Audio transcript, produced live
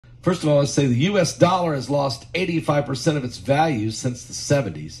First of all, let's say the U.S. dollar has lost 85% of its value since the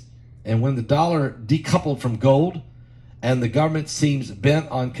 70s. And when the dollar decoupled from gold, and the government seems bent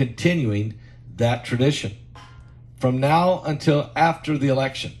on continuing that tradition. From now until after the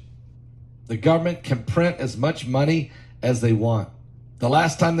election, the government can print as much money as they want. The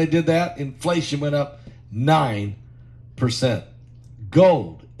last time they did that, inflation went up 9%.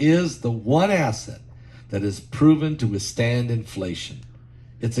 Gold is the one asset that is proven to withstand inflation.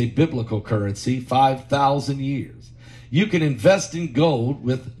 It's a biblical currency, 5,000 years. You can invest in gold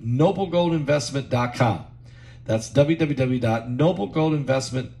with noblegoldinvestment.com. That's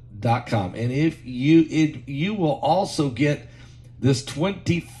www.noblegoldinvestment.com. And if you will also get this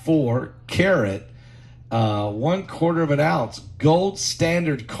 24 karat, 1/4 of an ounce gold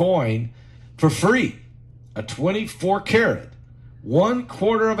standard coin for free. A 24 karat,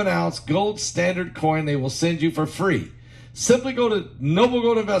 1/4 of an ounce gold standard coin they will send you for free. Simply go to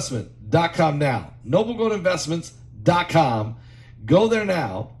noblegoldinvestment.com now. noblegoldinvestments.com. Go there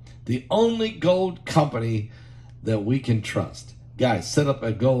now. The only gold company that we can trust. Guys, set up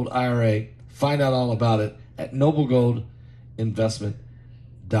a gold IRA. Find out all about it at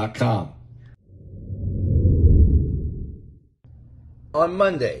noblegoldinvestment.com. On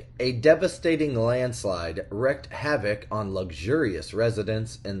Monday, a devastating landslide wreaked havoc on luxurious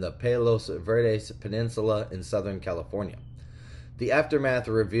residents in the Palos Verdes Peninsula in Southern California. The aftermath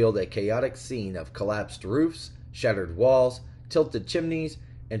revealed a chaotic scene of collapsed roofs, shattered walls, tilted chimneys,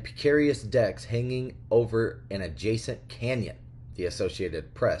 and precarious decks hanging over an adjacent canyon, the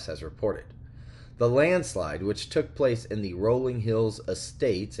Associated Press has reported. The landslide, which took place in the Rolling Hills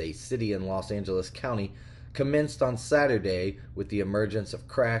Estates, a city in Los Angeles County, commenced on Saturday with the emergence of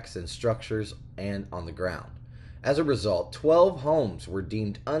cracks in structures and on the ground. As a result, 12 homes were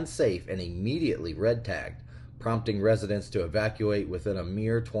deemed unsafe and immediately red-tagged, prompting residents to evacuate within a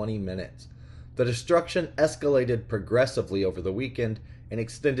mere 20 minutes. The destruction escalated progressively over the weekend and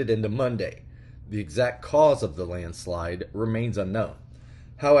extended into Monday. The exact cause of the landslide remains unknown.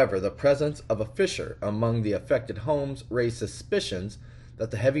 However, the presence of a fissure among the affected homes raised suspicions that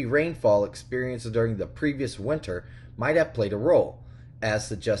the heavy rainfall experienced during the previous winter might have played a role, as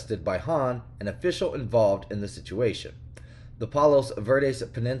suggested by Hahn, an official involved in the situation. The Palos Verdes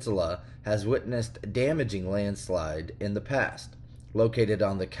Peninsula has witnessed damaging landslide in the past. Located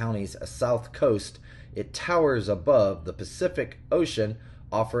on the county's south coast, it towers above the Pacific Ocean,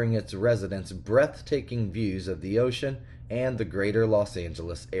 offering its residents breathtaking views of the ocean and the greater Los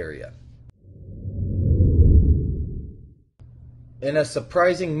Angeles area. In a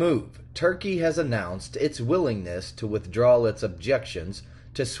surprising move, Turkey has announced its willingness to withdraw its objections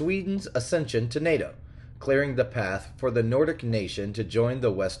to Sweden's ascension to NATO, clearing the path for the Nordic nation to join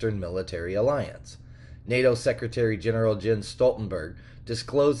the Western military alliance. NATO Secretary General Jens Stoltenberg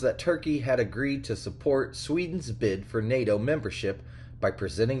disclosed that Turkey had agreed to support Sweden's bid for NATO membership by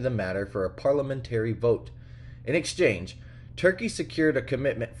presenting the matter for a parliamentary vote. In exchange, Turkey secured a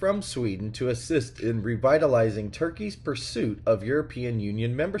commitment from Sweden to assist in revitalizing Turkey's pursuit of European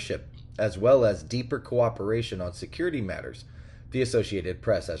Union membership, as well as deeper cooperation on security matters, the Associated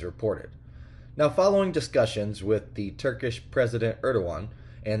Press has reported. Now, following discussions with the Turkish President Erdogan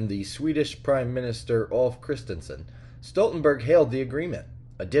and the Swedish Prime Minister Ulf Kristersson, Stoltenberg hailed the agreement.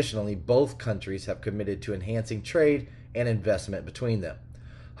 Additionally, both countries have committed to enhancing trade and investment between them.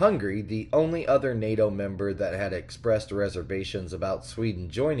 Hungary, the only other NATO member that had expressed reservations about Sweden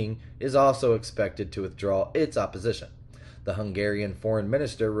joining, is also expected to withdraw its opposition. The Hungarian foreign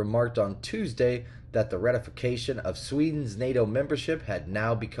minister remarked on Tuesday that the ratification of Sweden's NATO membership had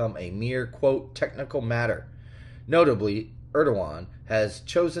now become a mere, quote, technical matter. Notably, Erdogan has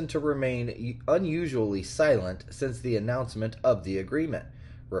chosen to remain unusually silent since the announcement of the agreement,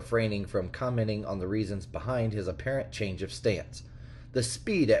 refraining from commenting on the reasons behind his apparent change of stance. The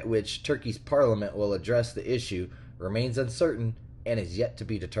speed at which Turkey's parliament will address the issue remains uncertain and is yet to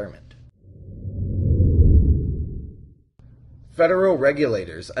be determined. Federal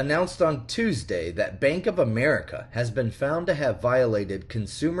regulators announced on Tuesday that Bank of America has been found to have violated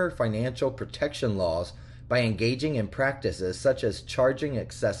consumer financial protection laws by engaging in practices such as charging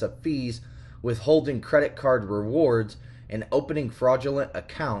excessive fees, withholding credit card rewards, and opening fraudulent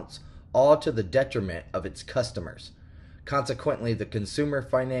accounts, all to the detriment of its customers. Consequently, the Consumer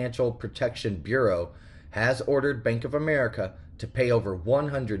Financial Protection Bureau has ordered Bank of America to pay over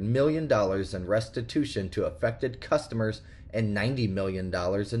 $100 million in restitution to affected customers and $90 million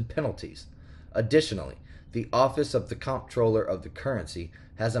in penalties. Additionally, the Office of the Comptroller of the Currency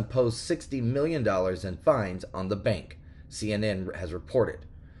has imposed $60 million in fines on the bank, CNN has reported.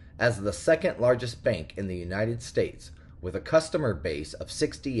 As the second largest bank in the United States, With a customer base of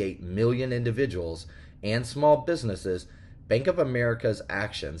 68 million individuals and small businesses, Bank of America's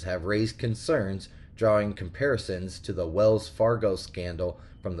actions have raised concerns, drawing comparisons to the Wells Fargo scandal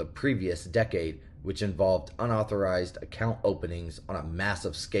from the previous decade, which involved unauthorized account openings on a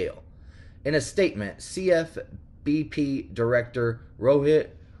massive scale. In a statement, CFBP Director Rohit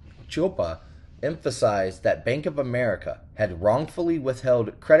Chopra emphasized that Bank of America had wrongfully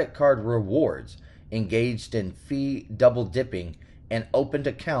withheld credit card rewards, engaged in fee double-dipping, and opened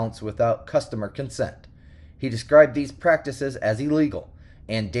accounts without customer consent. He described these practices as illegal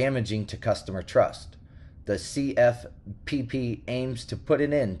and damaging to customer trust. The CFPP aims to put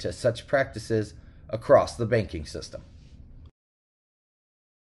an end to such practices across the banking system.